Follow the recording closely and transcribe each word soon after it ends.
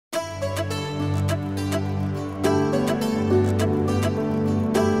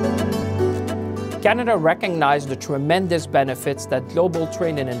Canada recognizes the tremendous benefits that global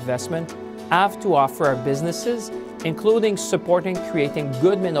trade and investment have to offer our businesses, including supporting creating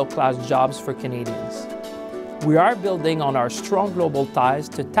good middle-class jobs for Canadians. We are building on our strong global ties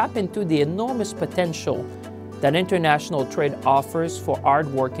to tap into the enormous potential that international trade offers for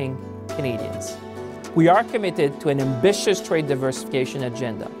hard-working Canadians. We are committed to an ambitious trade diversification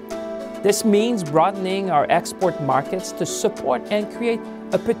agenda. This means broadening our export markets to support and create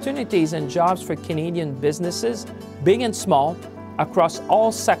opportunities and jobs for Canadian businesses, big and small, across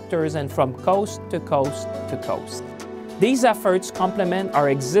all sectors and from coast to coast to coast. These efforts complement our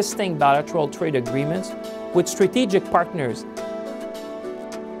existing bilateral trade agreements with strategic partners.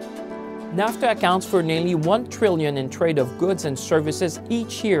 NAFTA accounts for nearly $1 trillion in trade of goods and services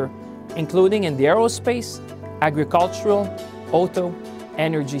each year, including in the aerospace, agricultural, auto,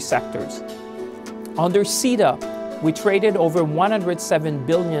 energy sectors. Under CETA, we traded over $107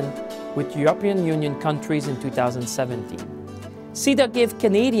 billion with European Union countries in 2017. CETA gave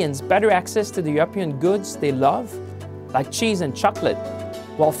Canadians better access to the European goods they love, like cheese and chocolate,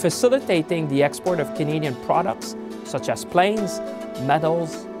 while facilitating the export of Canadian products such as planes,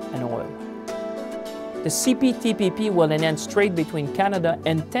 metals, and oil. The CPTPP will enhance trade between Canada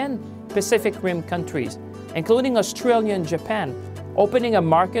and 10 Pacific Rim countries, including Australia and Japan, opening a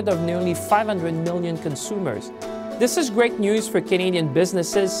market of nearly 500 million consumers. This is great news for Canadian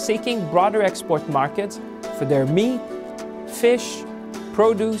businesses seeking broader export markets for their meat, fish,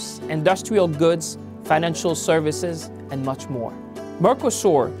 produce, industrial goods, financial services, and much more.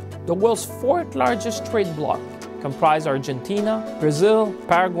 Mercosur, the world's fourth largest trade bloc, comprises Argentina, Brazil,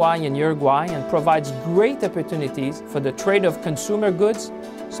 Paraguay, and Uruguay, and provides great opportunities for the trade of consumer goods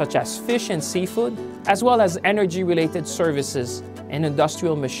such as fish and seafood, as well as energy-related services and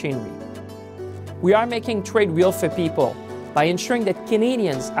industrial machinery. We are making trade real for people by ensuring that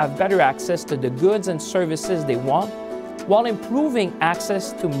Canadians have better access to the goods and services they want, while improving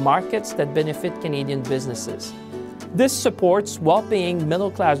access to markets that benefit Canadian businesses. This supports well-paying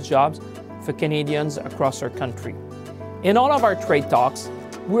middle-class jobs for Canadians across our country. In all of our trade talks,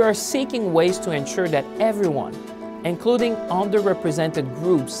 we are seeking ways to ensure that everyone, including underrepresented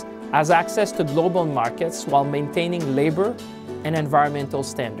groups, has access to global markets while maintaining labor and environmental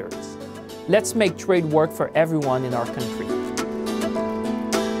standards. Let's make trade work for everyone in our country.